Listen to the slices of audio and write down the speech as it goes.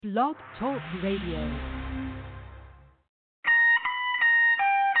Blog Talk Radio.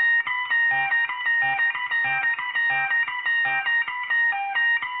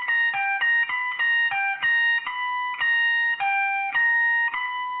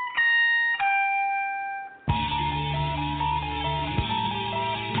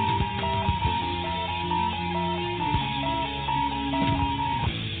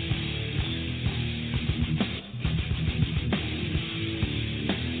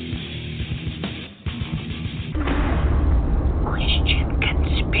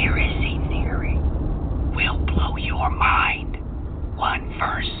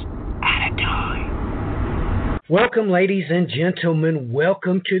 Welcome, ladies and gentlemen.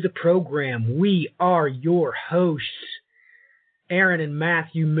 Welcome to the program. We are your hosts, Aaron and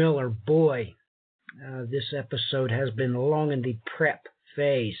Matthew Miller. Boy, this episode has been long in the prep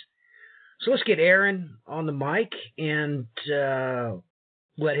phase. So let's get Aaron on the mic and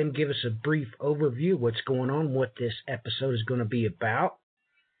let him give us a brief overview of what's going on, what this episode is going to be about,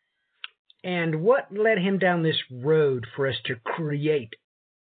 and what led him down this road for us to create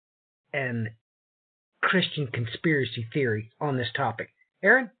an Christian conspiracy theory on this topic.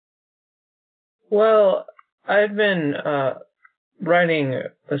 Aaron? Well, I've been writing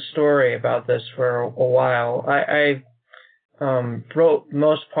a story about this for a while. I wrote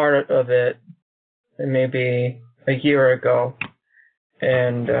most part of it maybe a year ago,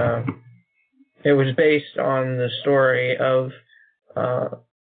 and it was based on the story of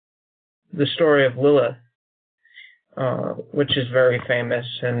Lilith, which is very famous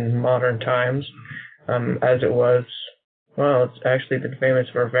in modern times. As it was, well, it's actually been famous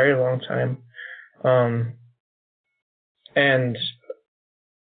for a very long time. And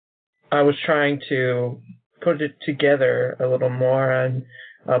I was trying to put it together a little more and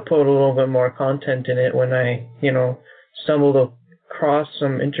put a little bit more content in it when I, stumbled across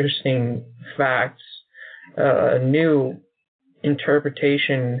some interesting facts, a new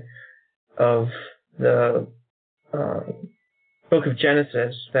interpretation of the book of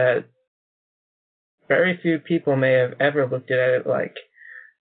Genesis that very few people may have ever looked at it like.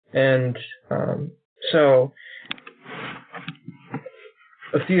 And so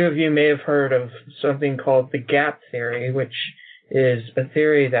a few of you may have heard of something called the gap theory, which is a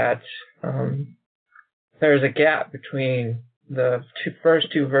theory that there's a gap between the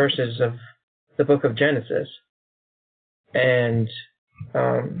first two verses of the book of Genesis. And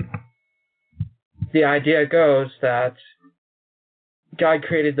the idea goes that God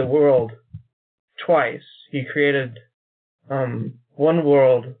created the world twice. He created one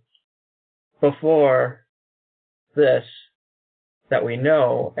world before this that we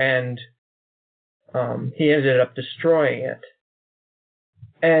know, and he ended up destroying it.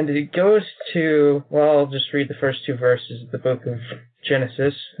 And it goes to, well, I'll just read the first two verses of the book of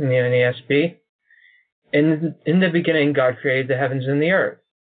Genesis in the NASB. In the beginning, God created the heavens and the earth.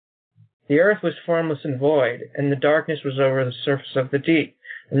 The earth was formless and void, and the darkness was over the surface of the deep,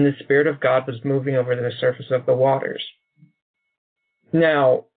 and the Spirit of God was moving over the surface of the waters.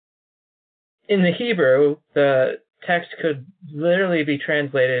 Now, in the Hebrew, the text could literally be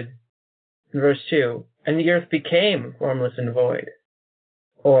translated in verse 2, and the earth became formless and void.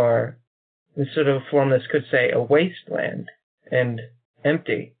 Or, instead of formless, could say a wasteland and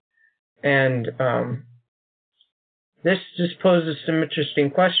empty. And this just poses some interesting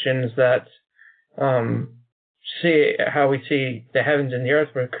questions that see how we see the heavens and the earth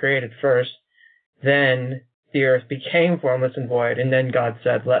were created first, then the earth became formless and void, and then God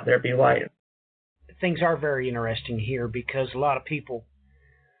said, "Let there be light." Things are very interesting here because a lot of people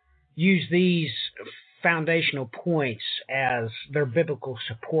use these foundational points as their biblical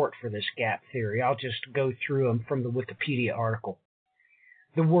support for this gap theory. I'll just go through them from the Wikipedia article.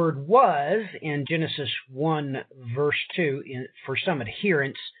 The word "was" in Genesis 1, verse 2, for some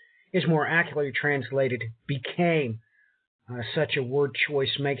adherents, is more accurately translated "became." Such a word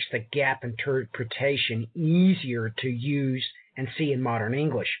choice makes the gap interpretation easier to use and see in modern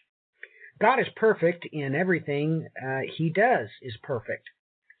English. God is perfect in everything he does is perfect.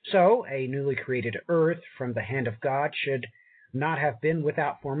 So, a newly created earth from the hand of God should not have been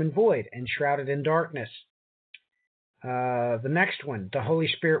without form and void and shrouded in darkness. The next one, the Holy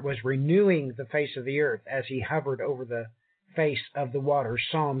Spirit was renewing the face of the earth as he hovered over the face of the waters.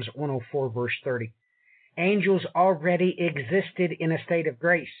 Psalms 104, verse 30. Angels already existed in a state of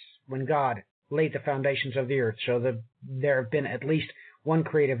grace when God laid the foundations of the earth, so there have been at least one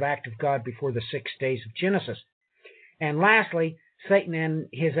creative act of God before the 6 days of Genesis. And lastly, Satan and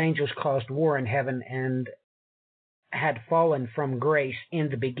his angels caused war in heaven and had fallen from grace in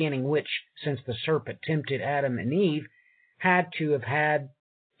the beginning, which, since the serpent tempted Adam and Eve, had to have had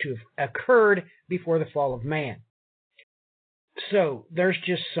to have occurred before the fall of man. So there's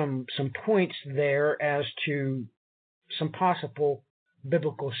just some points there as to some possible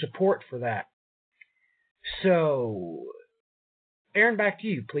biblical support for that. So, Aaron, back to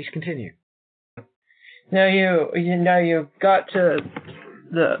you. Please continue. Now you got to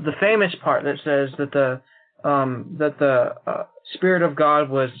the famous part that says that the Spirit of God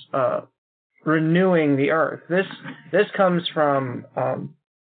was renewing the earth. This comes from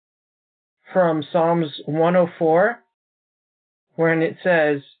Psalms 104, wherein it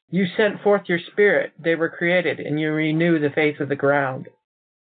says, "You sent forth your Spirit; they were created, and you renew the face of the ground."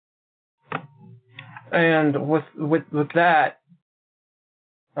 And with that,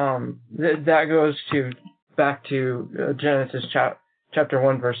 that goes back to Genesis chapter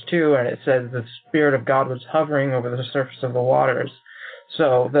 1 verse 2, and it says the Spirit of God was hovering over the surface of the waters.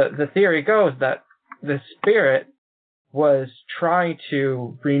 So the theory goes that the Spirit was trying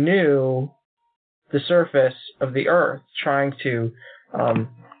to renew the surface of the earth, trying to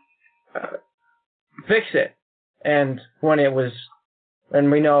fix it. And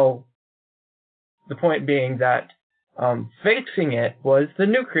we know the point being that fixing it was the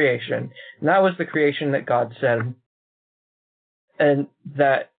new creation. And that was the creation that God said, and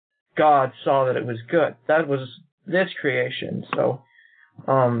that God saw that it was good. That was this creation. So,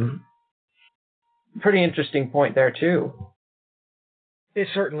 pretty interesting point there, too. It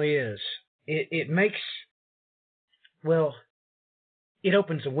certainly is. It makes, well, it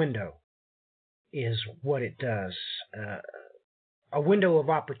opens a window, is what it does. A window of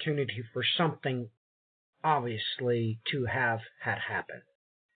opportunity for something obviously to have had happen.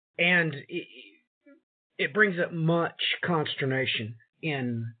 And it brings up much consternation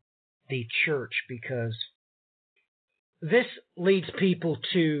in the church, because this leads people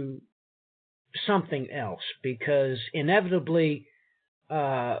to something else, because inevitably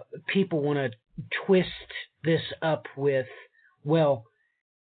people want to twist this up with, well,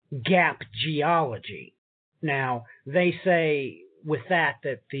 gap geology. Now, they say with that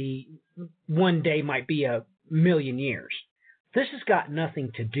the one day might be 1,000,000 years. This has got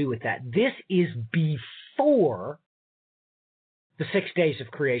nothing to do with that. This is before the 6 days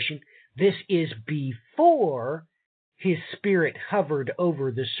of creation. This is before his Spirit hovered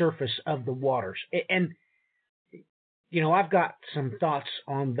over the surface of the waters. And, I've got some thoughts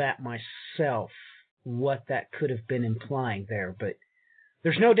on that myself, what that could have been implying there. But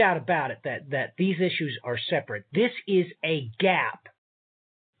there's no doubt about it that these issues are separate. This is a gap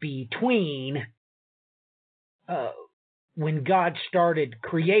between when God started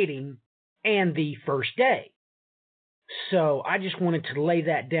creating and the first day. So I just wanted to lay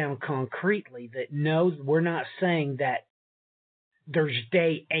that down concretely, that no, we're not saying that there's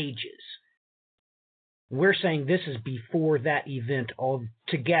day ages. We're saying this is before that event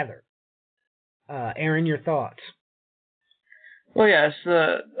altogether. Aaron, your thoughts? Well, yes,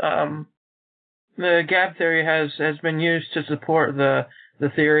 the gap theory has been used to support the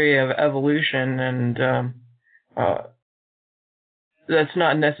theory of evolution, and that's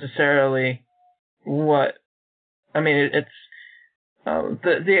not necessarily what I mean. It's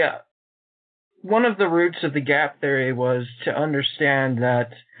one of the roots of the gap theory was to understand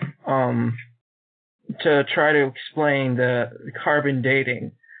that to try to explain the carbon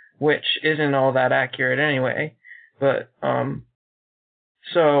dating, which isn't all that accurate anyway, but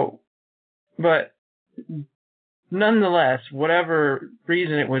nonetheless, whatever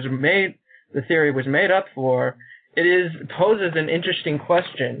reason it was made, the theory was made up for, it poses an interesting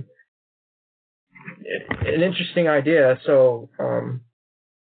question, an interesting idea. So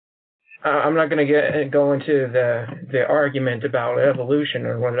I'm not going to go into the argument about evolution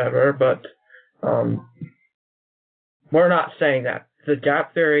or whatever, but we're not saying that. The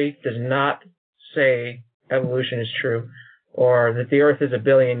gap theory does not say evolution is true, or that the Earth is 1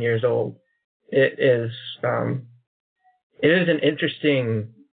 billion years old. It is an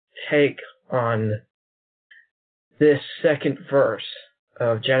interesting take on this second verse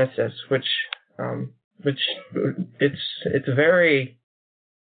of Genesis, which it's very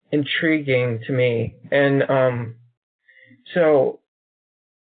intriguing to me. And so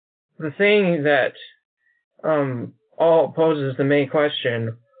the thing that all poses the main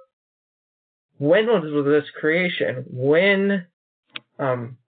question: when was this creation? When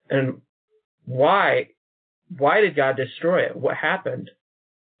and why did God destroy it? What happened?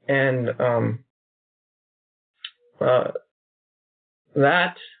 And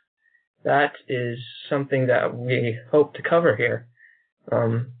that is something that we hope to cover here.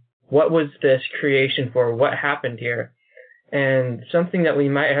 What was this creation for? What happened here? And something that we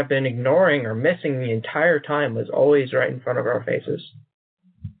might have been ignoring or missing the entire time was always right in front of our faces.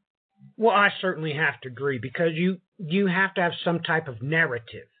 Well, I certainly have to agree because you have to have some type of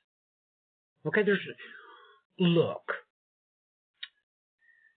narrative. Okay, look.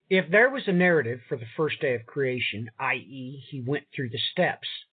 If there was a narrative for the first day of creation, i.e., he went through the steps,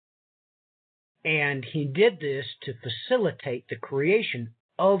 and he did this to facilitate the creation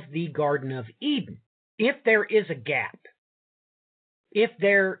of the Garden of Eden. If there is a gap, if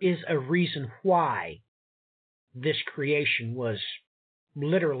there is a reason why this creation was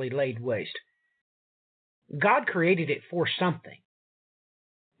literally laid waste, God created it for something.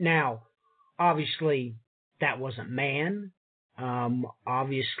 Now, obviously, that wasn't man.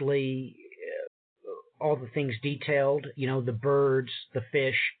 Obviously, all the things detailed, the birds, the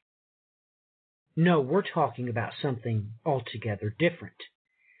fish. No, we're talking about something altogether different.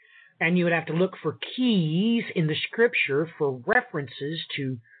 And you would have to look for keys in the scripture for references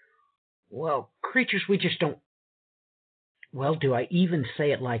to, creatures we just don't. Well, do I even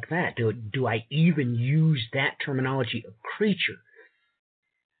say it like that? Do I even use that terminology of creature?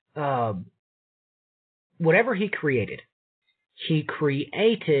 Whatever he created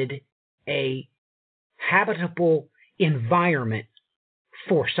a habitable environment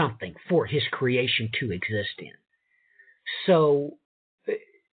for something, for his creation to exist in. So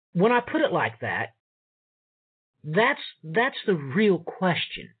when I put it like that, that's the real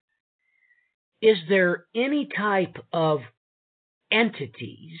question. Is there any type of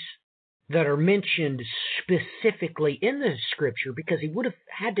entities that are mentioned specifically in the scripture? Because he would have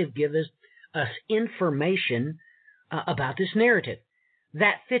had to give us information about this narrative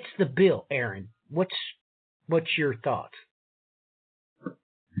that fits the bill. Aaron, what's your thoughts?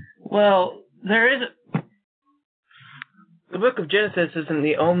 Well, the book of Genesis isn't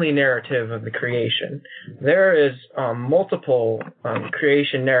the only narrative of the creation. There is multiple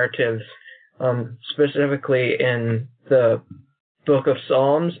creation narratives, specifically in the book of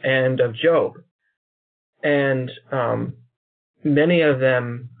Psalms and of Job. And many of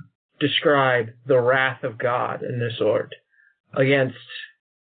them describe the wrath of God in this sort against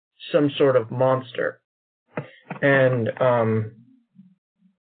some sort of monster. And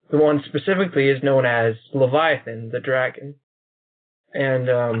the one specifically is known as Leviathan, the dragon. And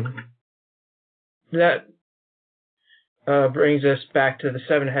that brings us back to the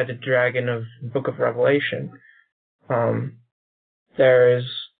seven-headed dragon of the book of Revelation.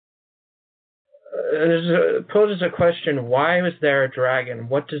 Poses a question, why was there a dragon?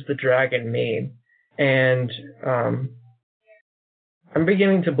 What does the dragon mean? And I'm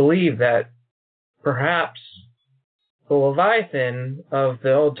beginning to believe that perhaps the Leviathan of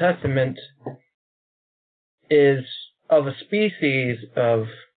the Old Testament is of a species of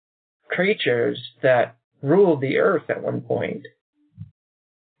creatures that ruled the earth at one point.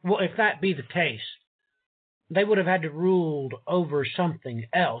 Well, if that be the case, they would have had to rule over something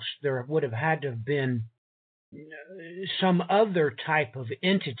else. There would have had to have been some other type of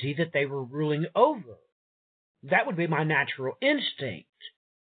entity that they were ruling over. That would be my natural instinct.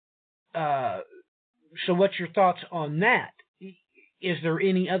 So what's your thoughts on that? Is there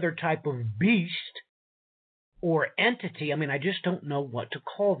any other type of beast or entity? I mean, I just don't know what to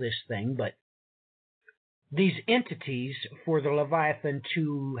call this thing, but these entities for the Leviathan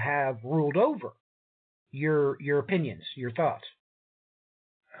to have ruled over. Your opinions, your thoughts?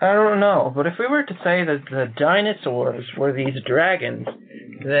 I don't know, but if we were to say that the dinosaurs were these dragons,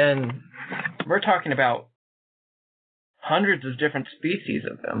 then we're talking about hundreds of different species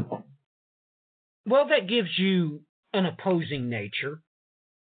of them. Well, that gives you an opposing nature.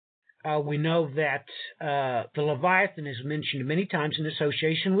 We know that the Leviathan is mentioned many times in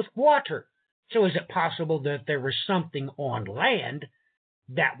association with water. So is it possible that there was something on land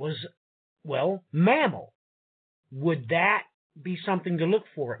that was, mammal? Would that be something to look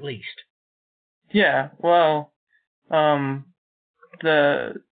for at least? Yeah, well,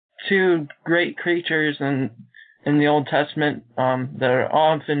 the two great creatures in the Old Testament that are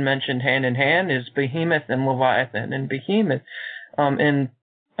often mentioned hand in hand is Behemoth and Leviathan. And Behemoth, in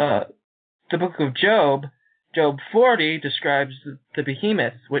the book of Job, Job 40 describes the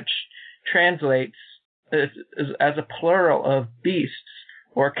Behemoth, which translates as a plural of beasts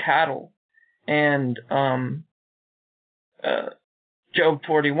or cattle. And Job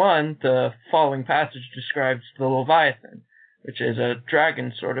 41, the following passage, describes the Leviathan, which is a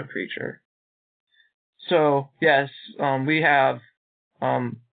dragon sort of creature. So, yes, we have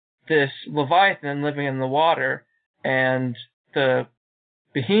this Leviathan living in the water and the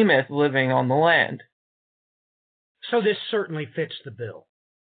Behemoth living on the land. So this certainly fits the bill.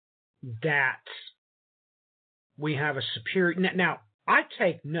 That we have a superior... Now, I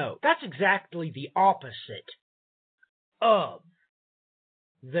take note. That's exactly the opposite of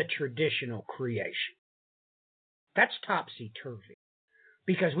the traditional creation. That's topsy-turvy.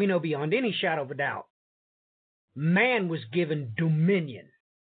 Because we know beyond any shadow of a doubt, man was given dominion,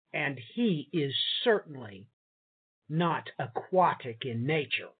 and he is certainly not aquatic in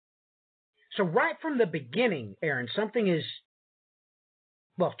nature. So right from the beginning, Aaron, something is,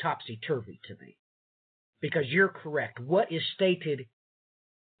 well, topsy-turvy to me. Because you're correct. What is stated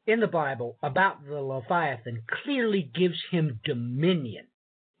in the Bible about the Leviathan clearly gives him dominion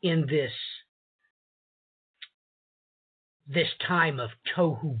in this time of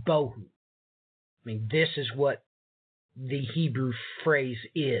tohu bohu. I mean, this is what the Hebrew phrase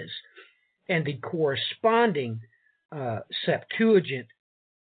is. And the corresponding Septuagint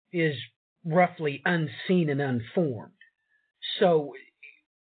is roughly unseen and unformed. So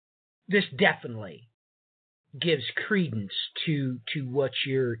this definitely gives credence to what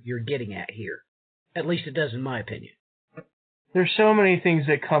you're getting at here. At least it does in my opinion. There's so many things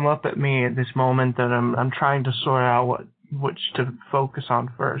that come up at me at this moment that I'm trying to sort out which to focus on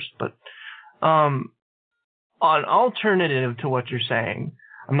first. But on alternative to what you're saying,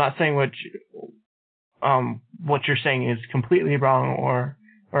 I'm not saying what you're saying is completely wrong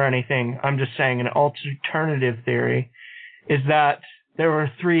or anything. I'm just saying an alternative theory is that there were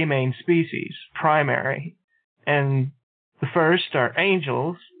three main species, primary. And the first are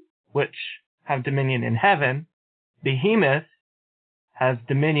angels, which have dominion in heaven. Behemoth has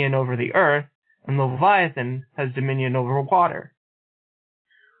dominion over the earth, and Leviathan has dominion over water.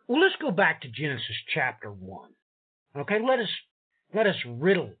 Well, let's go back to Genesis chapter 1. Okay, let us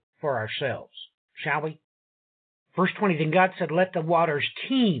riddle for ourselves, shall we? Verse 20, then God said, let the waters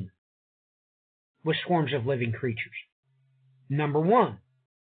teem with swarms of living creatures. Number one,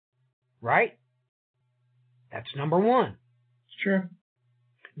 right? That's number one. Sure.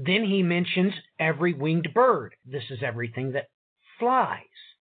 Then he mentions every winged bird. This is everything that flies.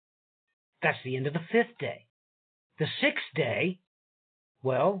 That's the end of the fifth day. The sixth day,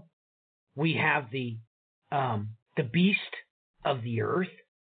 well, we have the beast of the earth.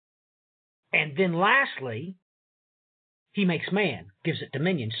 And then lastly, he makes man, gives it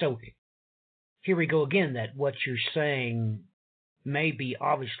dominion. So here we go again, that what you're saying may be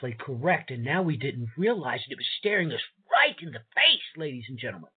obviously correct, and now we didn't realize it was staring us right in the face, ladies and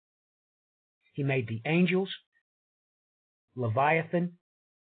gentlemen. He made the angels, Leviathan,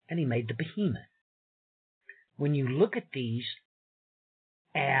 and he made the behemoth. When you look at these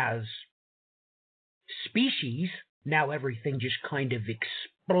as species, now everything just kind of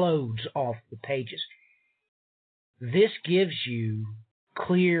explodes off the pages. This gives you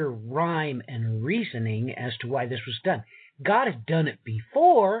clear rhyme and reasoning as to why this was done. God had done it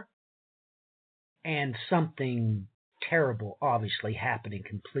before, and something terrible obviously happened and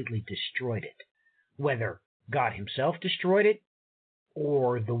completely destroyed it. Whether God himself destroyed it,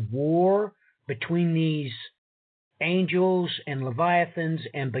 or the war between these angels and leviathans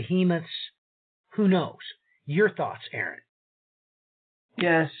and behemoths, who knows? Your thoughts, Aaron?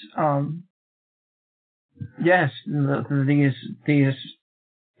 Yes. Yes.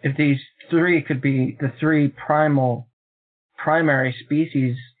 If these three could be the three primary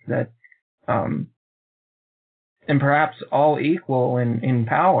species that, and perhaps all equal in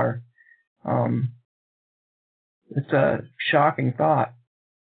power, it's a shocking thought.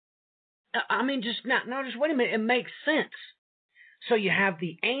 I mean, just wait a minute. It makes sense. So you have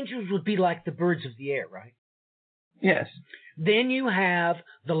the angels would be like the birds of the air, right? Yes. Then you have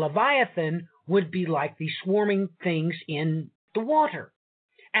the Leviathan would be like the swarming things in the water.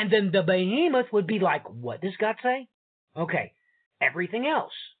 And then the behemoth would be like, what does God say? Okay, everything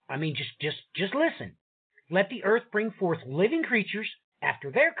else. I mean, just listen. Let the earth bring forth living creatures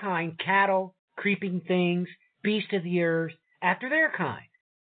after their kind, cattle, creeping things, beasts of the earth after their kind.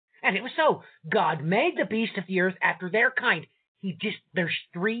 And it was so. God made the beasts of the earth after their kind. There's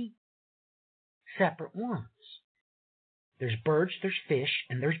three separate ones. There's birds, there's fish,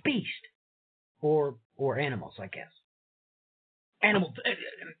 and there's beast. Or animals, I guess. Animals.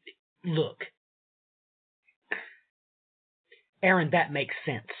 Look. Aaron, that makes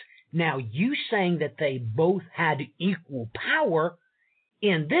sense. Now, you saying that they both had equal power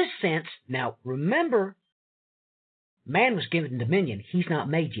in this sense, now remember, man was given dominion. He's not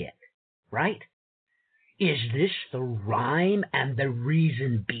made yet, right? Is this the rhyme and the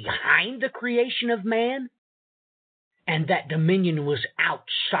reason behind the creation of man? And that dominion was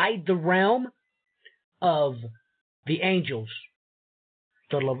outside the realm of the angels,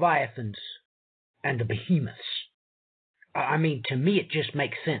 the leviathans, and the behemoths. I mean, to me, it just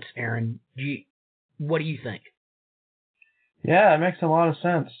makes sense, Aaron. What do you think? Yeah, it makes a lot of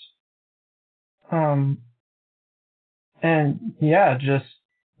sense. And yeah, just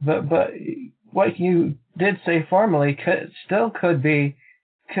but what you did say formally could be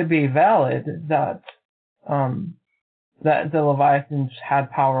valid, that that the Leviathans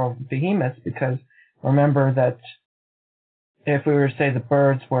had power over behemoths, because remember that if we were to say the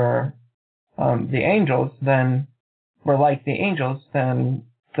birds were the angels, then were like the angels, then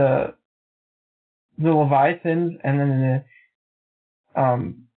the Leviathans and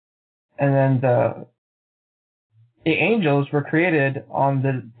then the angels were created on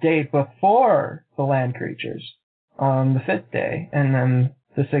the day before the land creatures, on the 5th day, and then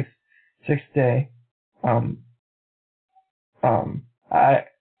the sixth day.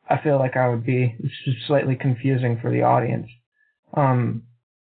 I feel like I would be slightly confusing for the audience. I'm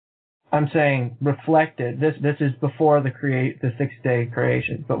saying reflected. This is before the 6th day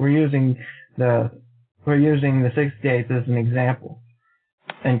creation, but we're using the 6 days as an example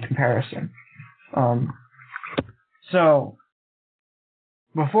in comparison. So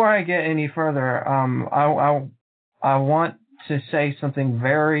before I get any further, I want to say something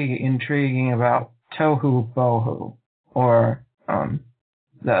very intriguing about tohu bohu, or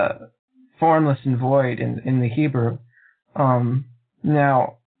the formless and void in the Hebrew.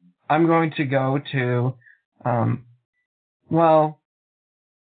 Now, I'm going to go to,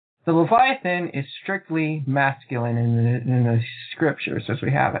 the Leviathan is strictly masculine in the scriptures as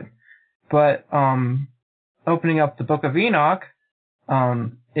we have it. But opening up the book of Enoch,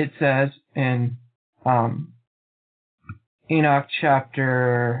 it says in Enoch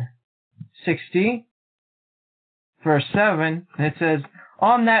chapter 60, verse 7, and it says,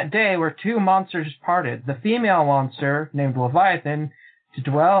 "On that day were two monsters parted, the female monster named Leviathan, to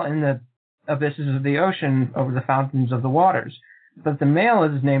dwell in the abysses of the ocean over the fountains of the waters, but the male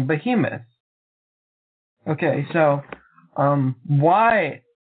is named Behemoth." Okay, so why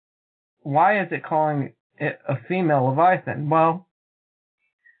is it calling it a female Leviathan? Well,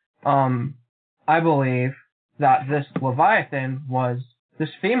 I believe that this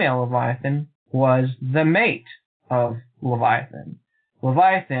female Leviathan was the mate of Leviathan.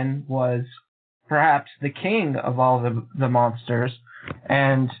 Leviathan was perhaps the king of all the monsters,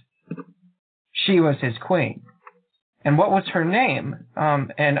 and she was his queen. And what was her name?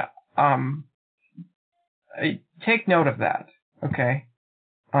 Take note of that. Okay.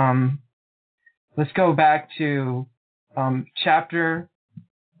 Let's go back to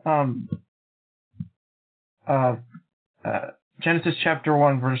Genesis chapter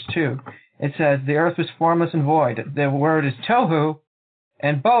 1, verse 2. It says, "The earth was formless and void." The word is tohu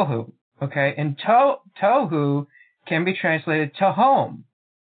and bohu. Okay, and tohu can be translated tohom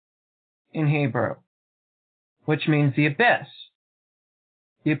in Hebrew, which means the abyss.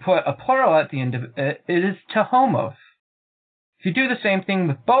 You put a plural at the end of it, it is tohomoth. If you do the same thing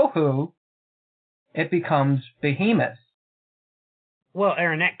with bohu, it becomes behemoth. Well,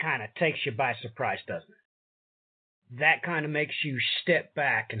 Aaron, that kind of takes you by surprise, doesn't it? That kind of makes you step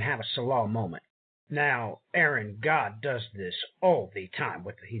back and have a Salah moment. Now, Aaron, God does this all the time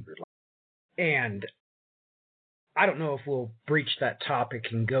with the Hebrew language. And I don't know if we'll breach that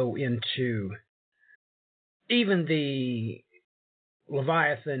topic and go into even the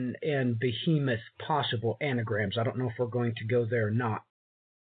Leviathan and Behemoth possible anagrams. I don't know if we're going to go there or not.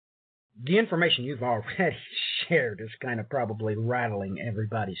 The information you've already shared is kind of probably rattling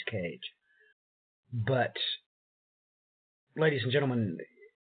everybody's cage. But, ladies and gentlemen,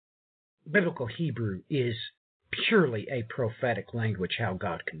 biblical Hebrew is purely a prophetic language, how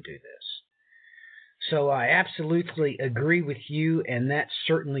God can do this. So I absolutely agree with you, and that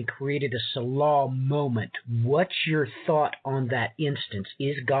certainly created a Salah moment. What's your thought on that instance?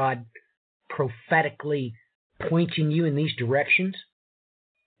 Is God prophetically pointing you in these directions?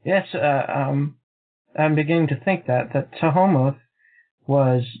 Yes, I'm beginning to think that Tahomoth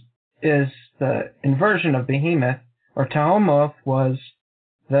is the inversion of Behemoth, or Tahomoth was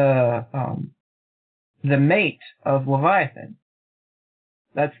the mate of Leviathan.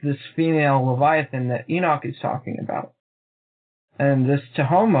 That's this female Leviathan that Enoch is talking about. And this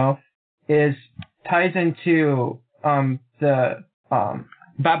Tahomoth ties into the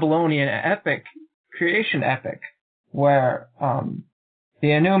Babylonian epic, creation epic, where the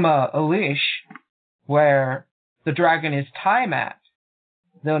Enuma Elish, where the dragon is Tiamat.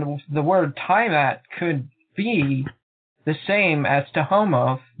 The word Tiamat could be the same as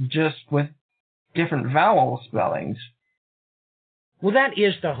Tahomoth, just with different vowel spellings. Well, that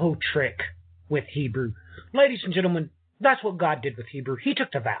is the whole trick with Hebrew. Ladies and gentlemen, that's what God did with Hebrew. He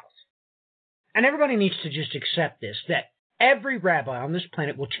took the vowels. And everybody needs to just accept this, that every rabbi on this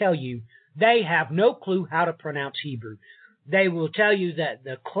planet will tell you they have no clue how to pronounce Hebrew. They will tell you that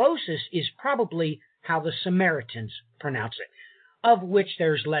the closest is probably how the Samaritans pronounce it. of which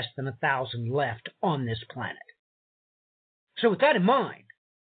there's less than 1,000 left on this planet. So with that in mind,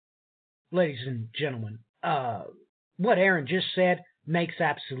 ladies and gentlemen, what Aaron just said makes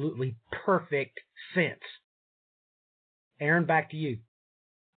absolutely perfect sense. Aaron, back to you.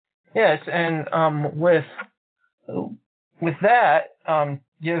 Yes, and with that,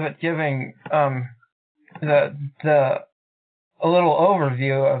 giving the a little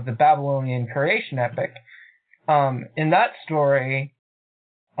overview of the Babylonian creation epic. In that story,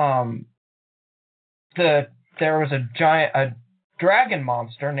 there was a dragon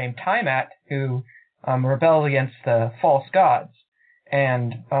monster named Tiamat who rebelled against the false gods,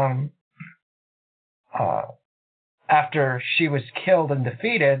 and after she was killed and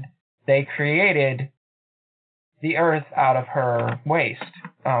defeated, they created the earth out of her waste,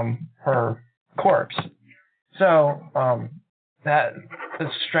 her corpse. So that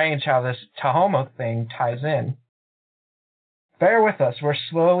it's strange how this Tahomo thing ties in. Bear with us; we're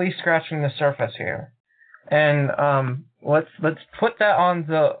slowly scratching the surface here, and let's put that on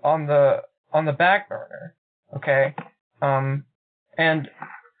the back burner, okay? And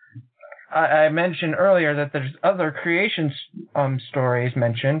I mentioned earlier that there's other creation stories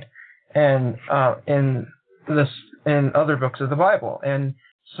mentioned, and in other books of the Bible. In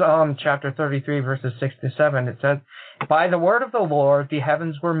Psalm chapter 33, verses 6 to 7, it says, "By the word of the Lord the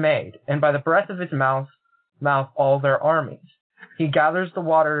heavens were made, and by the breath of his mouth all their armies. He gathers the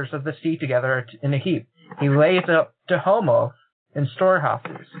waters of the sea together in a heap. He lays up Tahomo in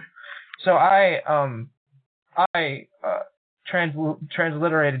storehouses." So I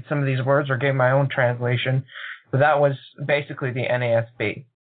transliterated some of these words, or gave my own translation, but that was basically the NASB.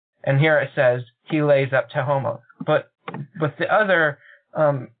 And here it says, "He lays up Tahomo." But the other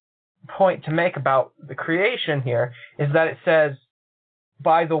point to make about the creation here is that it says,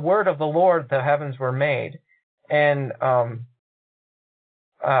 "By the word of the Lord the heavens were made." And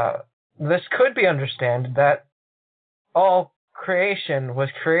this could be understood that all creation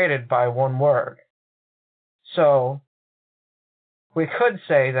was created by one word. So we could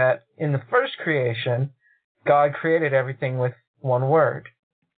say that in the first creation, God created everything with one word.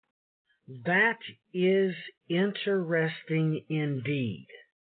 That is interesting indeed.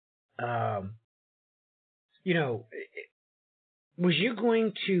 Was you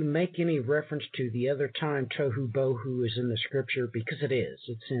going to make any reference to the other time Tohu Bohu is in the scripture? Because it is.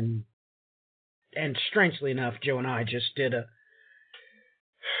 It's in, and strangely enough, Joe and I just did a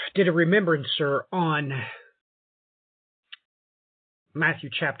remembrancer on Matthew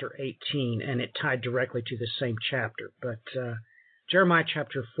chapter 18, and it tied directly to the same chapter. But Jeremiah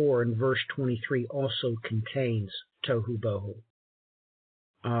chapter 4 and verse 23 also contains Tohu Bohu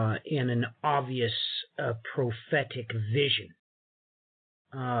in an obvious prophetic vision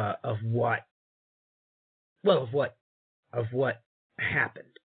of what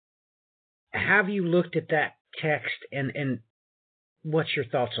happened. Have you looked at that text, and what's your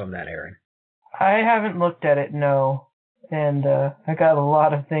thoughts on that, Aaron? I haven't looked at it, no. And I got a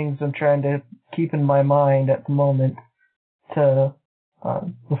lot of things I'm trying to keep in my mind at the moment to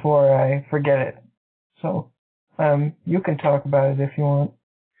before I forget it. So you can talk about it if you want.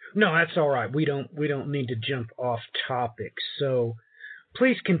 No, that's all right. We don't need to jump off topic. So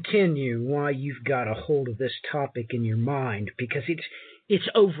please continue while you've got a hold of this topic in your mind, because it's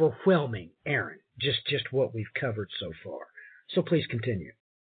overwhelming, Aaron. Just what we've covered so far. So please continue.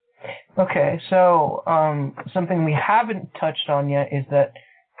 Okay, so something we haven't touched on yet is that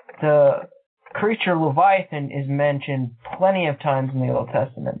the creature Leviathan is mentioned plenty of times in the Old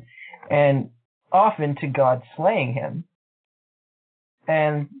Testament, and often to God slaying him.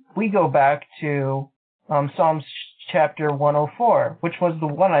 And we go back to Psalms chapter 104, which was the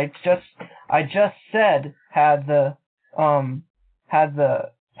one I just said had the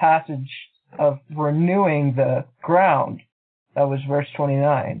passage of renewing the ground. That was verse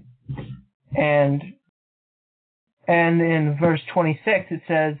 29. And in verse 26 it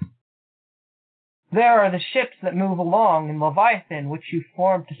says, "There are the ships that move along in Leviathan, which you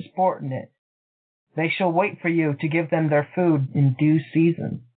formed to sport in it. They shall wait for you to give them their food in due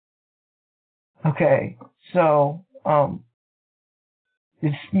season." Okay, so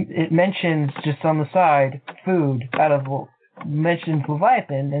it mentions just on the side food mentions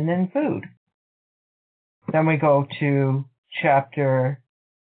Leviathan and then food. Then we go to chapter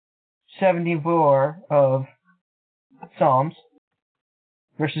 74 of Psalms,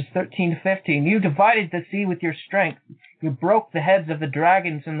 verses 13 to 15. "You divided the sea with your strength. You broke the heads of the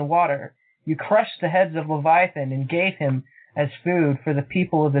dragons in the water. You crushed the heads of Leviathan and gave him as food for the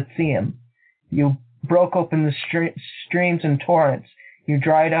people of the Theim. You broke open the streams and torrents. You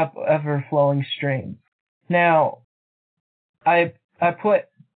dried up ever-flowing streams." Now, I put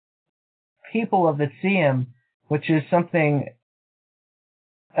people of the Tzium, which is something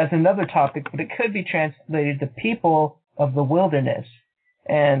as another topic, but it could be translated the people of the wilderness.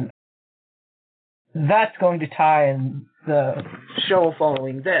 And that's going to tie in the show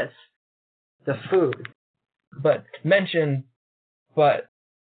following this, the food. But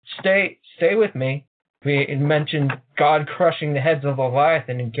stay with me. We mentioned God crushing the heads of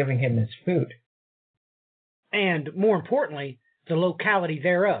Leviathan and giving him his food. And more importantly, the locality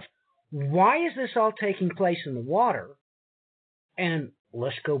thereof. Why is this all taking place in the water? And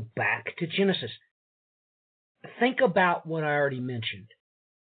let's go back to Genesis. Think about what I already mentioned.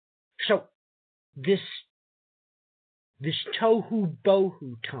 So, this tohu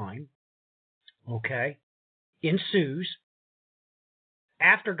bohu time, okay, ensues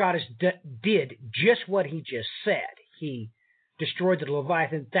after God did just what he just said. He destroyed the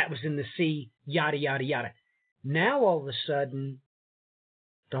Leviathan that was in the sea, yada, yada, yada. Now, all of a sudden,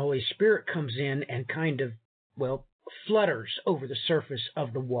 the Holy Spirit comes in and kind of, flutters over the surface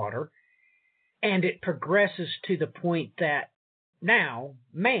of the water, and it progresses to the point that now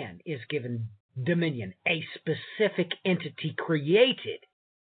man is given dominion, a specific entity created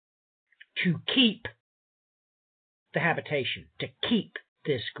to keep the habitation, to keep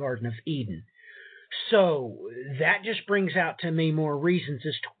this Garden of Eden. So that just brings out to me more reasons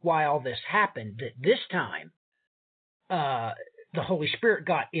as to why all this happened, that this time the Holy Spirit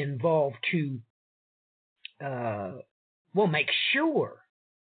got involved to make sure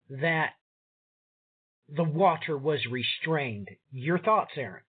that the water was restrained. Your thoughts,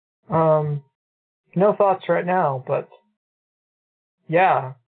 Aaron? No thoughts right now, but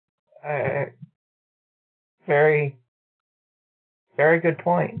yeah, very, very good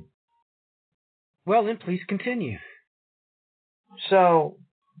point. Well, then please continue. So,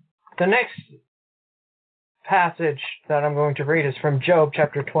 the next passage that I'm going to read is from Job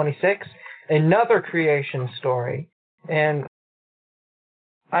chapter 26, another creation story, and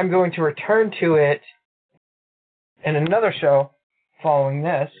I'm going to return to it in another show following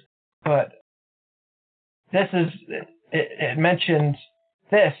this, but this is, it mentions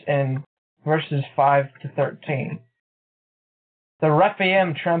this in verses 5 to 13. The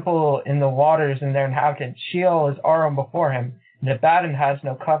Rephaim tremble in the waters and their inhabitants. Sheol is Aram before him, and Abaddon has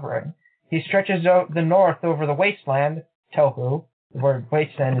no covering. He stretches out the north over the wasteland, Tohu, the word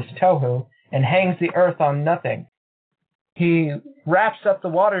wasteland is Tohu, and hangs the earth on nothing. He wraps up the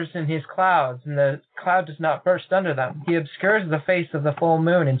waters in his clouds, and the cloud does not burst under them. He obscures the face of the full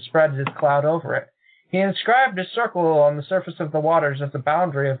moon and spreads his cloud over it. He inscribed a circle on the surface of the waters as a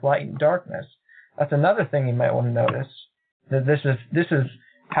boundary of light and darkness. That's another thing you might want to notice. That this is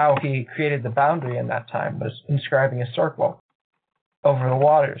how he created the boundary in that time, was inscribing a circle over the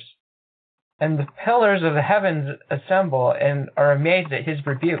waters. And the pillars of the heavens assemble and are amazed at his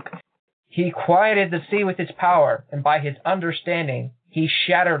rebuke. He quieted the sea with his power, and by his understanding he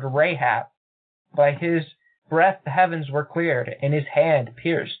shattered Rahab. By his breath the heavens were cleared, and his hand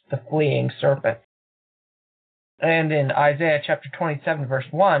pierced the fleeing serpent. And in Isaiah chapter 27, verse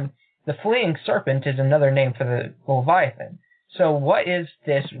 1, the fleeing serpent is another name for the Leviathan. So what is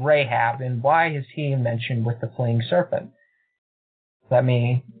this Rahab, and why is he mentioned with the fleeing serpent? Let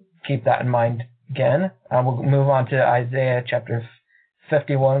me keep that in mind again. We'll move on to Isaiah chapter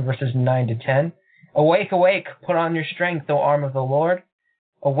 51, verses 9 to 10. Awake, awake, put on your strength, O arm of the Lord.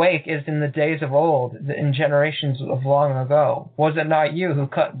 Awake as in the days of old, in generations of long ago. Was it not you who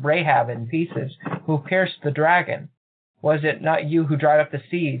cut Rahab in pieces, who pierced the dragon? Was it not you who dried up the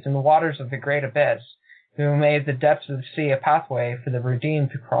seas and the waters of the great abyss, who made the depths of the sea a pathway for the redeemed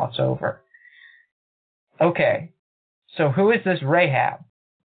to cross over? Okay, so who is this Rahab?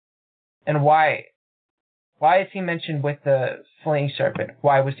 And why is he mentioned with the fleeing serpent?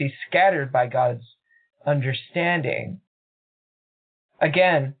 Why was he scattered by God's understanding?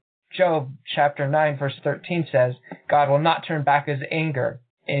 Again, Job chapter 9 verse 13 says, God will not turn back his anger,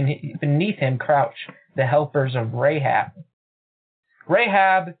 and beneath him crouch the helpers of Rahab.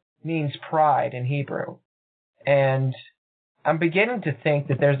 Rahab means pride in Hebrew, and I'm beginning to think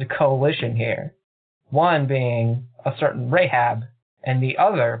that there's a coalition here, one being a certain Rahab and the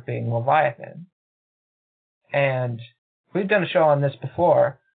other being Leviathan. And we've done a show on this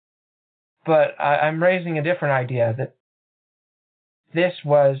before, but I'm raising a different idea, that this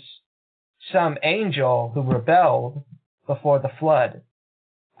was some angel who rebelled before the flood.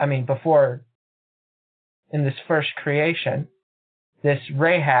 Before, in this first creation, this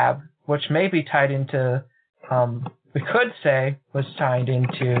Rahab, which may be tied into, we could say was tied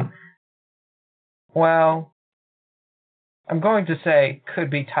into, well, I'm going to say could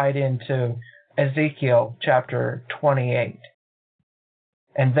be tied into Ezekiel chapter 28.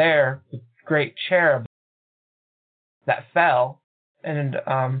 And there, the great cherub that fell, and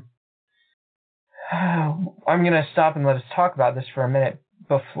I'm going to stop and let us talk about this for a minute.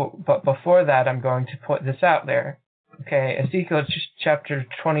 But before that, I'm going to put this out there. Okay, Ezekiel chapter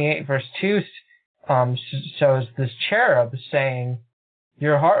 28, verse 2 shows this cherub saying,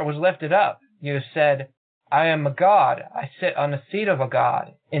 "Your heart was lifted up. You said, I am a god. I sit on the seat of a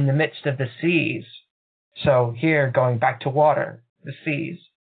god in the midst of the seas." So here, going back to water, the seas.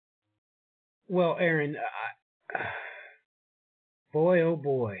 Well, Aaron, boy, oh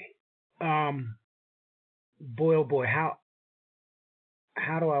boy. Boy, oh boy, how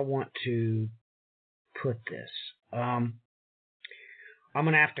do I want to put this? I'm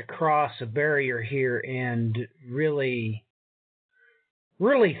going to have to cross a barrier here and really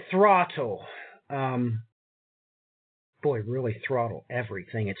throttle, really throttle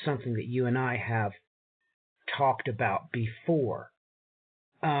everything. It's something that you and I have talked about before.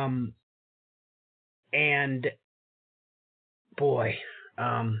 And boy,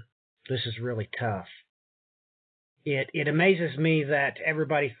 this is really tough. It amazes me that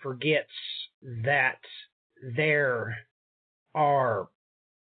everybody forgets that there are,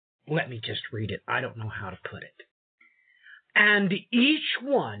 let me just read it, I don't know how to put it. And each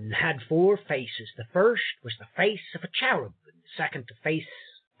one had 4 faces. The first was the face of a cherub, the second the face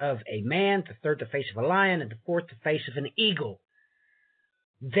of a man, the third the face of a lion, and the fourth the face of an eagle.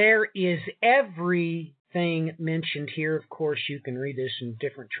 There is everything mentioned here. Of course, you can read this in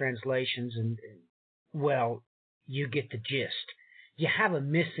different translations, and well, you get the gist. You have a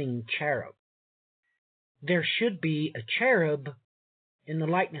missing cherub. There should be a cherub in the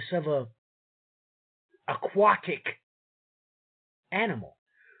likeness of a aquatic animal.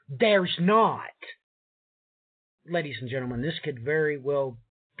 There's not. Ladies and gentlemen, this could very well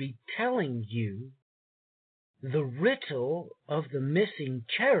be telling you the riddle of the missing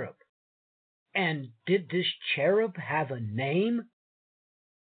cherub. And did this cherub have a name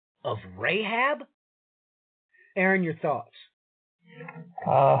of Rahab? Aaron, your thoughts?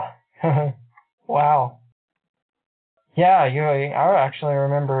 Wow. Yeah, I actually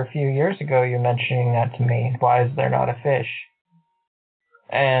remember a few years ago you mentioning that to me. Why is there not a fish?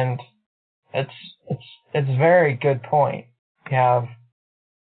 And it's a very good point. We have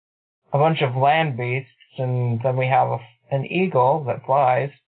a bunch of land beasts, and then we have an eagle that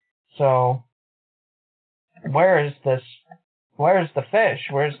flies. So where's the fish?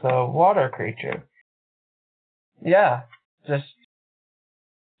 Where's the water creature? Yeah, just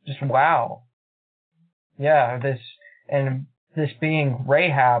wow. Yeah, this being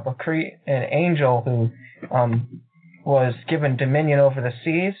Rahab, an angel who was given dominion over the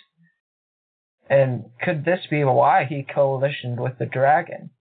seas. And could this be why he coalitioned with the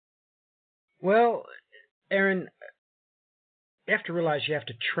dragon? Well, Aaron, you have to realize you have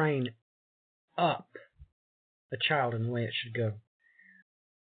to train up a child in the way it should go.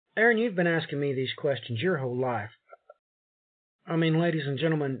 Aaron, you've been asking me these questions your whole life. I mean, ladies and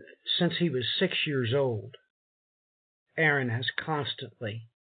gentlemen, since he was 6 years old, Aaron has constantly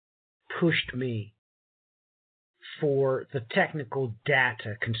pushed me for the technical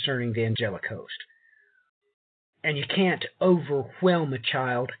data concerning the angelic host. And you can't overwhelm a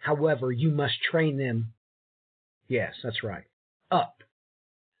child. However, you must train them. Yes, that's right. Up.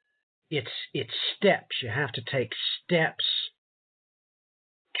 It's steps. You have to take steps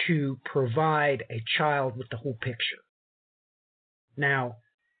to provide a child with the whole picture. Now,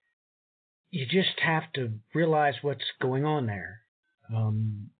 you just have to realize what's going on there.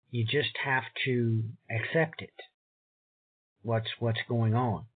 You just have to accept it. What's going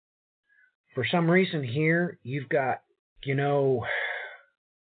on. For some reason here, you've got,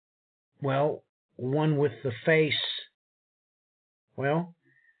 one with the face,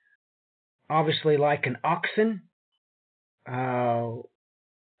 obviously like an oxen,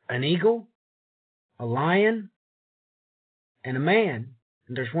 an eagle, a lion, and a man.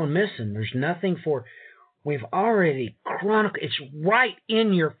 And there's one missing. There's nothing for... We've already chronicled... It's right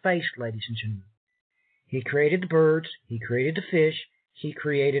in your face, ladies and gentlemen. He created the birds. He created the fish. He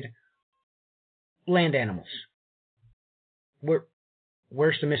created land animals.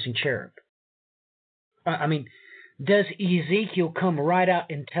 Where's the missing cherub? Does Ezekiel come right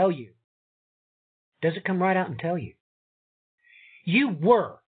out and tell you? Does it come right out and tell you? You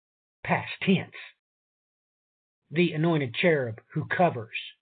were, past tense, the anointed cherub who covers.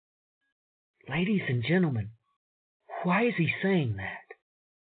 Ladies and gentlemen, why is he saying that?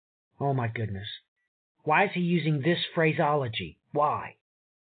 Oh my goodness. Why is he using this phraseology? Why?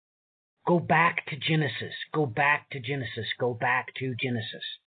 Go back to Genesis. Go back to Genesis. Go back to Genesis.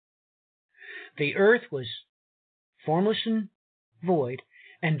 The earth was formless and void,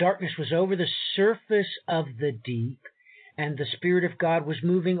 and darkness was over the surface of the deep, and the Spirit of God was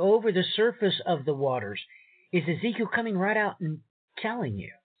moving over the surface of the waters. Is Ezekiel coming right out and telling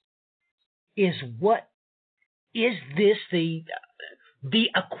you? Is this the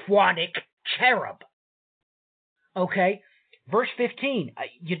aquatic cherub? Okay, verse 15,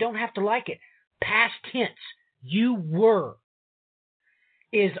 you don't have to like it. Past tense, you were.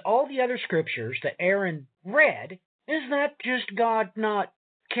 Is all the other scriptures that Aaron read, is that just God not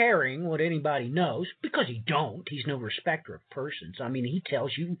caring what anybody knows? Because he don't. He's no respecter of persons. I mean, he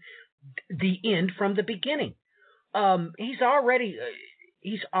tells you the end from the beginning. He's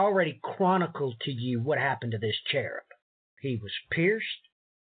already chronicled to you what happened to this cherub. He was pierced.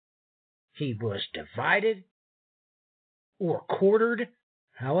 He was divided or quartered,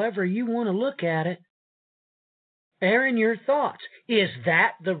 however you want to look at it. Aaron, your thoughts. Is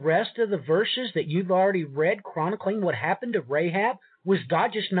that the rest of the verses that you've already read chronicling what happened to Rahab? Was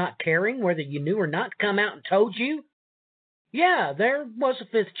God just not caring whether you knew or not, come out and told you? Yeah, there was a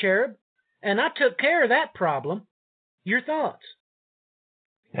fifth cherub, and I took care of that problem. Your thoughts?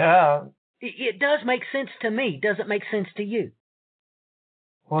 Yeah. It does make sense to me. Does it make sense to you?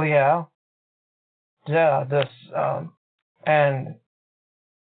 Well, yeah. Yeah, and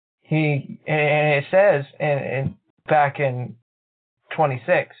it says back in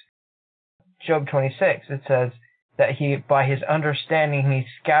 26, Job 26, it says that by his understanding he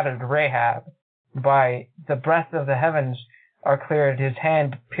scattered Rahab. By the breath of the heavens are cleared, his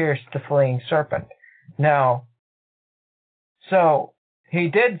hand pierced the fleeing serpent. Now, so he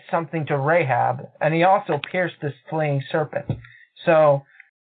did something to Rahab, and he also pierced this fleeing serpent. So,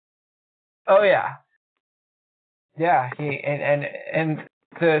 oh yeah. Yeah, and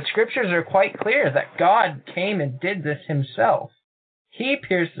the scriptures are quite clear that God came and did this himself. He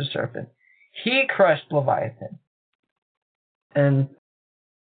pierced the serpent. He crushed Leviathan. And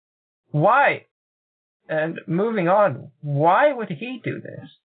why? And moving on, why would he do this?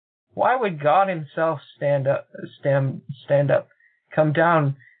 Why would God himself stand up, come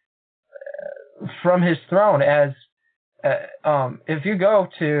down from his throne as, if you go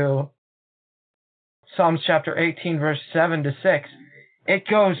to Psalms chapter 18, verse 7 to 6, it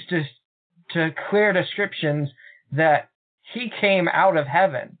goes to clear descriptions that he came out of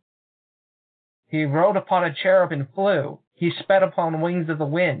heaven. He rode upon a cherub and flew. He sped upon wings of the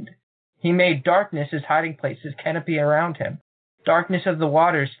wind. He made darkness his hiding place, his canopy around him. Darkness of the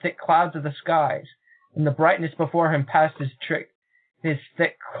waters, thick clouds of the skies. And the brightness before him passed his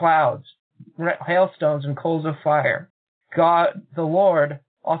thick clouds, hailstones and coals of fire. God, the Lord,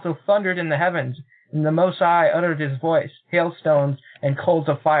 also thundered in the heavens, and the Most High uttered his voice, hailstones and coals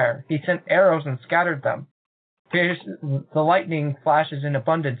of fire. He sent arrows and scattered them. Pierced the lightning flashes in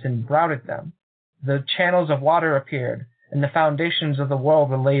abundance and routed them. The channels of water appeared, and the foundations of the world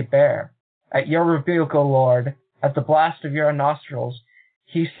were laid bare. At your rebuke, O Lord, at the blast of your nostrils,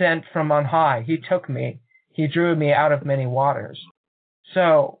 he sent from on high. He took me. He drew me out of many waters.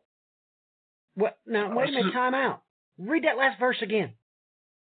 So, now wait a minute. Time out. Read that last verse again.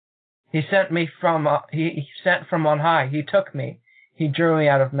 He sent me from. He sent from on high. He took me. He drew me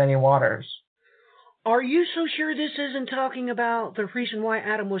out of many waters. Are you so sure this isn't talking about the reason why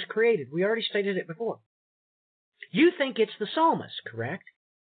Adam was created? We already stated it before. You think it's the psalmist, correct?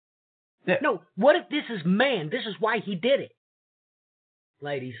 Yeah. No, what if this is man? This is why he did it.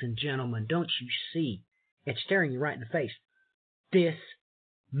 Ladies and gentlemen, don't you see? It's staring you right in the face. This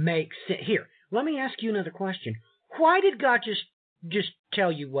makes sense. Here, let me ask you another question. Why did God just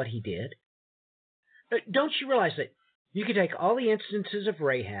tell you what he did? Don't you realize that you could take all the instances of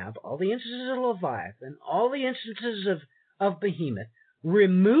Rahab, all the instances of Leviathan, all the instances of Behemoth,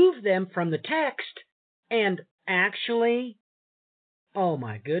 remove them from the text, and actually, oh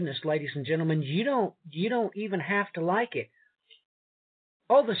my goodness, ladies and gentlemen, you don't even have to like it.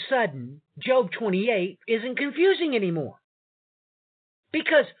 All of a sudden, Job 28 isn't confusing anymore.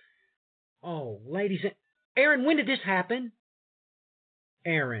 Because, Aaron, when did this happen?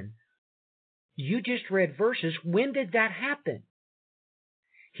 Aaron, you just read verses. When did that happen?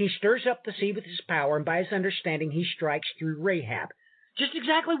 He stirs up the sea with his power, and by his understanding, he strikes through Rahab. Just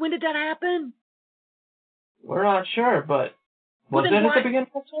exactly when did that happen? We're not sure, but was it at the beginning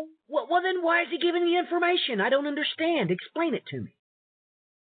of the Well, then why is he giving the information? I don't understand. Explain it to me.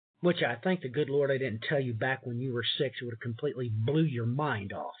 Which I thank the good Lord I didn't tell you back when you were 6. It would have completely blew your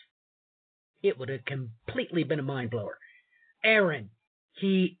mind off. It would have completely been a mind blower. Aaron,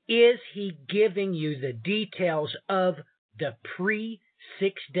 he giving you the details of the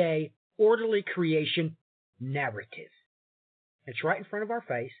pre-6-day orderly creation narrative. It's right in front of our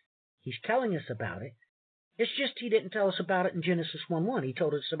face. He's telling us about it. It's just he didn't tell us about it in Genesis 1:1. He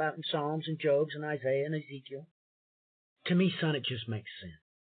told us about it in Psalms and Job's and Isaiah and Ezekiel. To me, son, it just makes sense.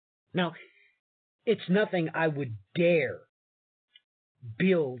 Now, it's nothing I would dare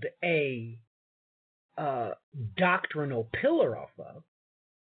build a doctrinal pillar off of,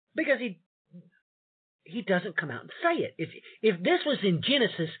 because he doesn't come out and say it. If this was in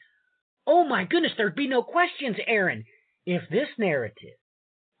Genesis, oh my goodness, there'd be no questions, Aaron. If this narrative,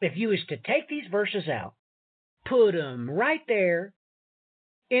 if you was to take these verses out, put them right there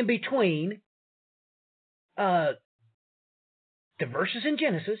in between the verses in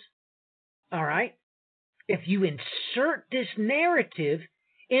Genesis, all right? If you insert this narrative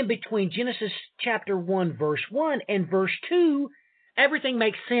in between Genesis chapter 1, verse 1 and verse 2, everything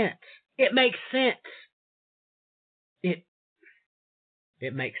makes sense. It makes sense.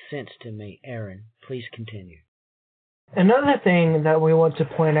 It makes sense to me. Aaron, please continue. Another thing that we want to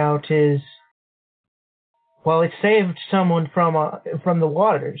point out is, well, it saved someone from the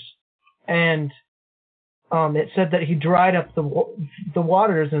waters, and it said that he dried up the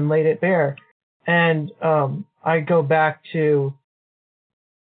waters and laid it bare. And I go back to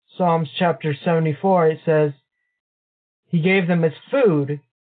Psalms chapter 74. It says, he gave them as food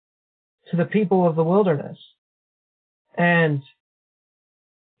to the people of the wilderness. And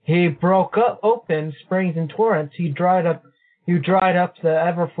he broke open springs and torrents. He dried up the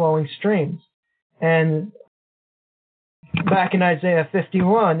ever-flowing streams. And back in Isaiah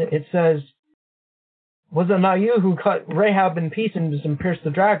 51, it says, was it not you who cut Rahab in pieces and pierced the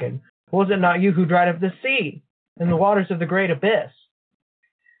dragon? Was it not you who dried up the sea and the waters of the great abyss?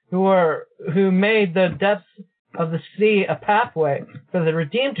 Who made the depths of the sea a pathway for the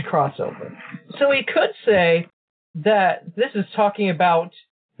redeemed to cross over? So we could say that this is talking about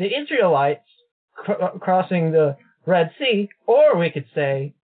the Israelites crossing the Red Sea, or we could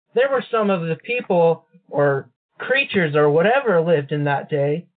say there were some of the people or creatures or whatever lived in that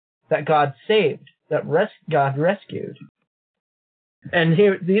day that God saved, that God rescued. And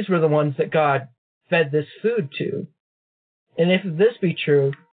here, these were the ones that God fed this food to. And if this be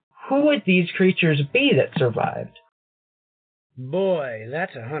true, who would these creatures be that survived? Boy,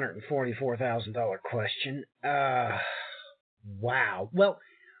 that's a $144,000 question. Wow. Well,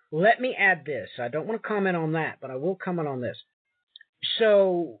 let me add this. I don't want to comment on that, but I will comment on this.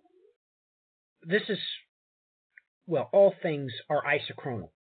 So, this is, well, all things are isochronal.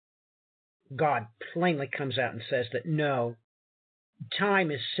 God plainly comes out and says that no, time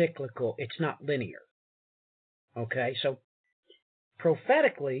is cyclical, it's not linear. Okay, so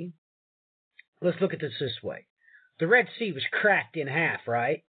prophetically, let's look at this way. The Red Sea was cracked in half,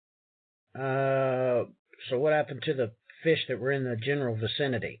 right? So what happened to the fish that were in the general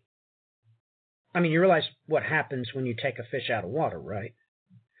vicinity? I mean, you realize what happens when you take a fish out of water, right?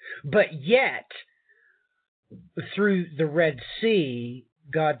 But yet, through the Red Sea,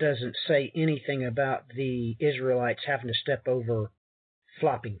 God doesn't say anything about the Israelites having to step over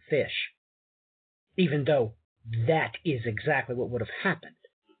flopping fish, even though that is exactly what would have happened.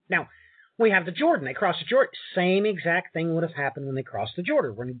 Now, we have the Jordan. They crossed the Jordan. Same exact thing would have happened when they crossed the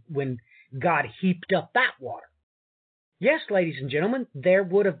Jordan, when God heaped up that water. Yes, ladies and gentlemen, there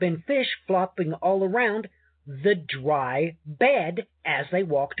would have been fish flopping all around the dry bed as they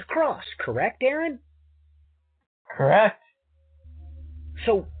walked across. Correct, Aaron? Correct.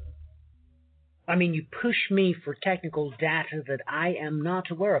 So, I mean, you push me for technical data that I am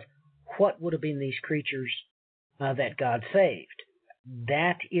not aware of. What would have been these creatures that God saved?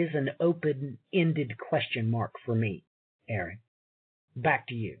 That is an open-ended question mark for me, Aaron. Back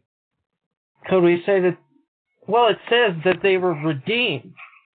to you. Could we say that, well, it says that they were redeemed,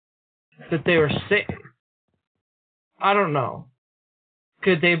 that they were saved. I don't know.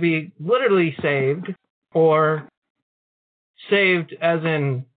 Could they be literally saved, or saved as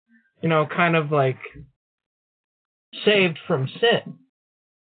in, kind of like saved from sin?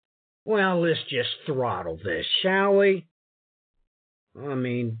 Well, let's just throttle this, shall we? I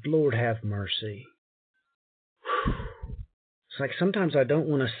mean, Lord have mercy. It's like sometimes I don't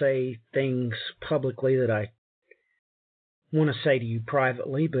want to say things publicly that I want to say to you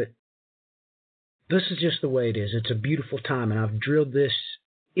privately, but this is just the way it is. It's a beautiful time, and I've drilled this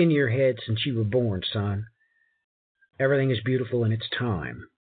in your head since you were born, son. Everything is beautiful in its time.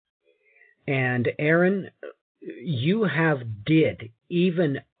 And Aaron, you've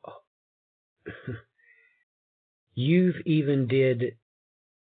even did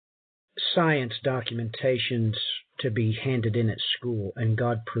science documentations to be handed in at school, and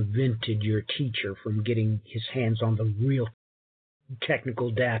God prevented your teacher from getting his hands on the real technical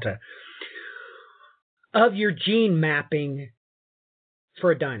data of your gene mapping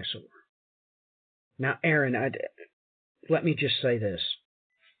for a dinosaur. Now, Aaron, let me just say this.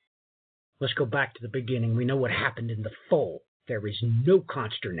 Let's go back to the beginning. We know what happened in the fall. There is no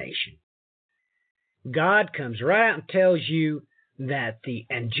consternation. God comes right out and tells you that the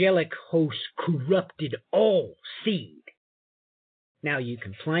angelic host corrupted all seed. Now you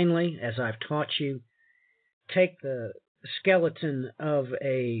can plainly, as I've taught you, take the skeleton of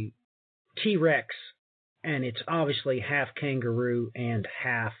a T-Rex, and it's obviously half kangaroo and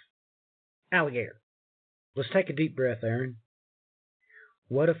half alligator. Let's take a deep breath, Aaron.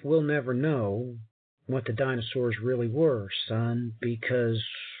 What if we'll never know what the dinosaurs really were, son? Because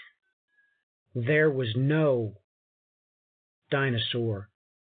there was no dinosaur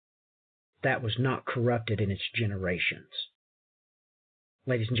that was not corrupted in its generations.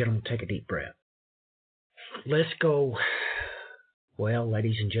 Ladies and gentlemen, take a deep breath. Let's go. Well,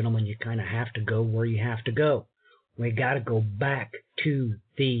 ladies and gentlemen, you kind of have to go where you have to go. We got to go back to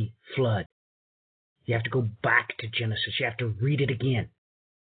the flood. You have to go back to Genesis. You have to read it again.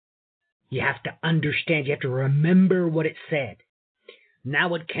 You have to understand. You have to remember what it said.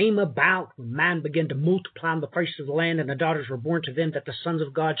 Now it came about when man began to multiply on the face of the land, and the daughters were born to them, that the sons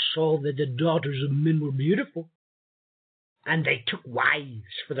of God saw that the daughters of men were beautiful. And they took wives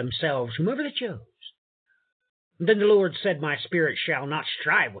for themselves, whomever they chose. And then the Lord said, my spirit shall not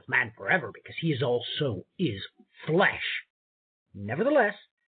strive with man forever, because he is also is flesh. Nevertheless,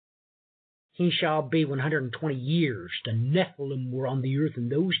 he shall be 120 years. The Nephilim were on the earth in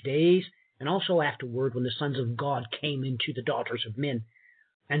those days, and also afterward, when the sons of God came into the daughters of men,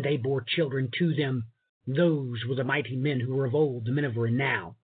 and they bore children to them. Those were the mighty men who were of old, the men of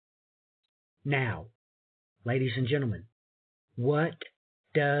renown. Now, ladies and gentlemen, what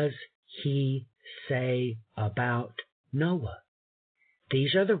does he say about Noah?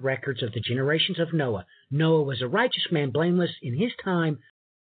 These are the records of the generations of Noah. Noah was a righteous man, blameless in his time,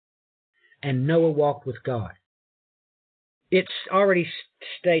 and Noah walked with God. It's already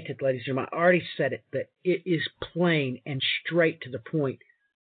stated, ladies and gentlemen, I already said it, that it is plain and straight to the point.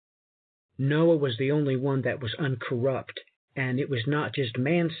 Noah was the only one that was uncorrupt, and it was not just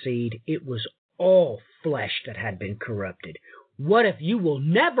man's seed, it was all flesh that had been corrupted. What if you will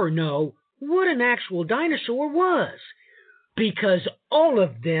never know what an actual dinosaur was? Because all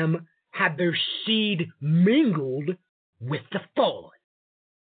of them had their seed mingled with the fallen.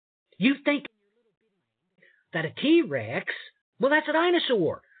 You think that a T-Rex, well, that's a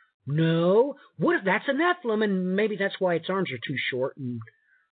dinosaur. No, what if that's a Nephilim, and maybe that's why its arms are too short, and,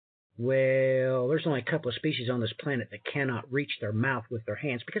 well, there's only a couple of species on this planet that cannot reach their mouth with their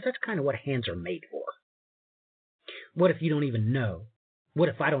hands, because that's kind of what hands are made for. What if you don't even know? What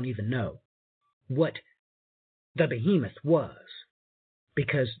if I don't even know what the behemoth was?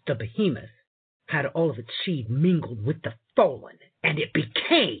 Because the behemoth had all of its seed mingled with the fallen, and it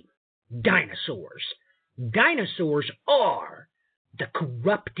became dinosaurs. Dinosaurs are the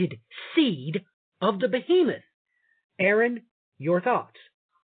corrupted seed of the behemoth. Aaron, your thoughts?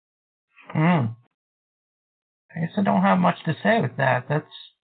 I guess I don't have much to say with that. That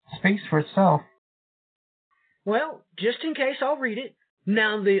speaks for itself. Well, just in case, I'll read it.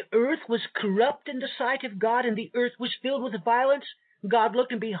 Now the earth was corrupt in the sight of God, and the earth was filled with violence. God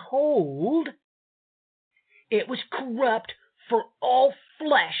looked, and behold, it was corrupt, for all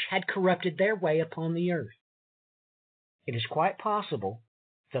flesh had corrupted their way upon the earth. It is quite possible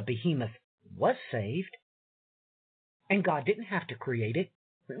the behemoth was saved, and God didn't have to create it.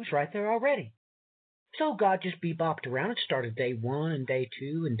 It was right there already. So God just bebopped around and started day 1 and day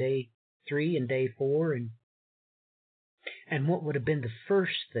 2 and day 3 and day 4, and what would have been the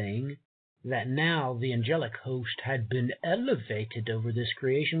first thing that now the angelic host had been elevated over this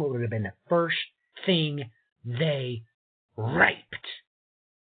creation? What would have been the first thing they raped?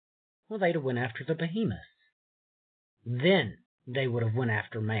 Well, they'd have went after the behemoth. Then they would have went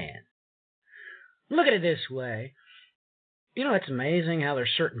after man. Look at it this way. You know, it's amazing how there's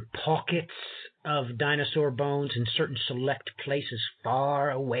certain pockets of dinosaur bones in certain select places far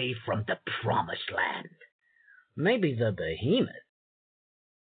away from the promised land. Maybe the behemoth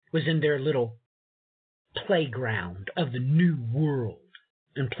was in their little playground of the new world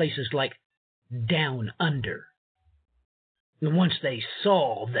in places like down under. And once they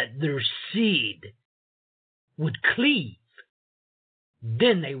saw that their seed would cleave,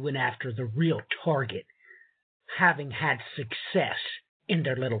 then they went after the real target, having had success in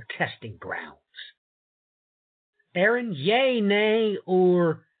their little testing grounds. Aaron, yay, nay,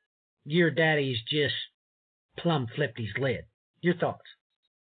 or your daddy's just plumb flipped his lid? Your thoughts?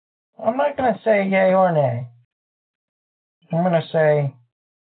 I'm not going to say yay or nay. I'm going to say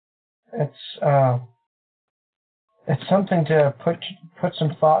it's something to put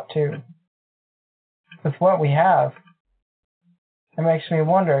some thought to. with what we have, it makes me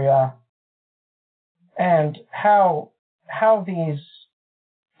wonder, and how these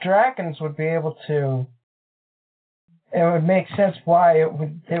dragons would be able to. It would make sense why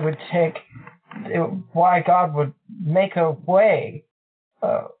why God would make a way,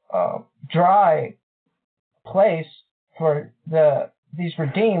 a dry place for these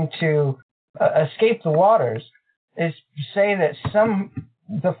redeemed to escape the waters, is to say that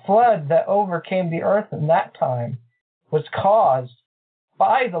the flood that overcame the earth in that time was caused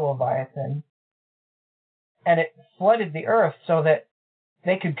by the Leviathan, and it flooded the earth so that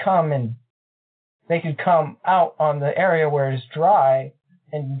they could come out on the area where it is dry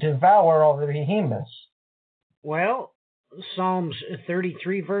and devour all the behemoths. Well, Psalms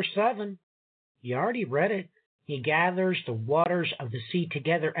 33 verse 7, you already read it. He gathers the waters of the sea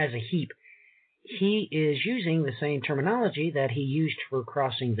together as a heap. He is using the same terminology that he used for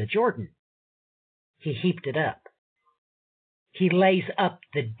crossing the Jordan. He heaped it up. He lays up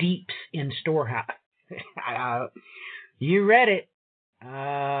the deeps in storehouse. You read it.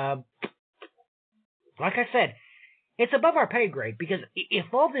 Like I said, it's above our pay grade, because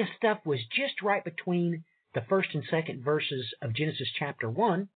if all this stuff was just right between the first and second verses of Genesis chapter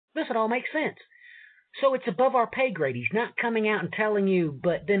 1, this would all make sense. So it's above our pay grade. He's not coming out and telling you,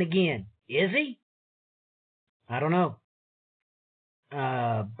 but then again, is he? I don't know.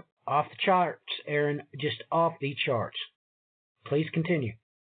 Off the charts, Aaron, just off the charts. Please continue.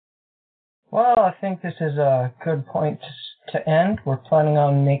 Well, I think this is a good point to end. We're planning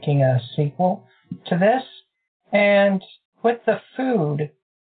on making a sequel to this. And with the food,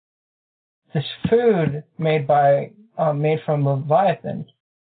 this food made from Leviathan,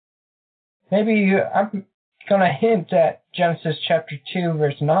 I'm going to hint at Genesis chapter 2,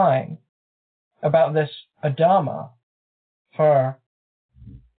 verse 9, about this Adama.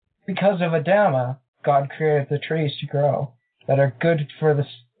 Because of Adama, God created the trees to grow that are good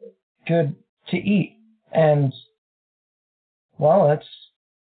to eat. And, well,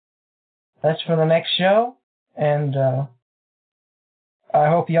 that's for the next show. And I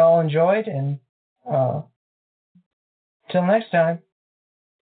hope you all enjoyed. And till next time.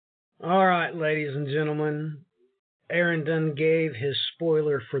 All right, ladies and gentlemen, Aaron Dunn gave his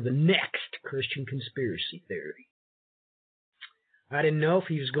spoiler for the next Christian conspiracy theory. I didn't know if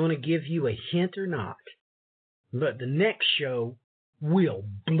he was going to give you a hint or not, but the next show will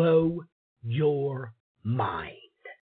blow your mind.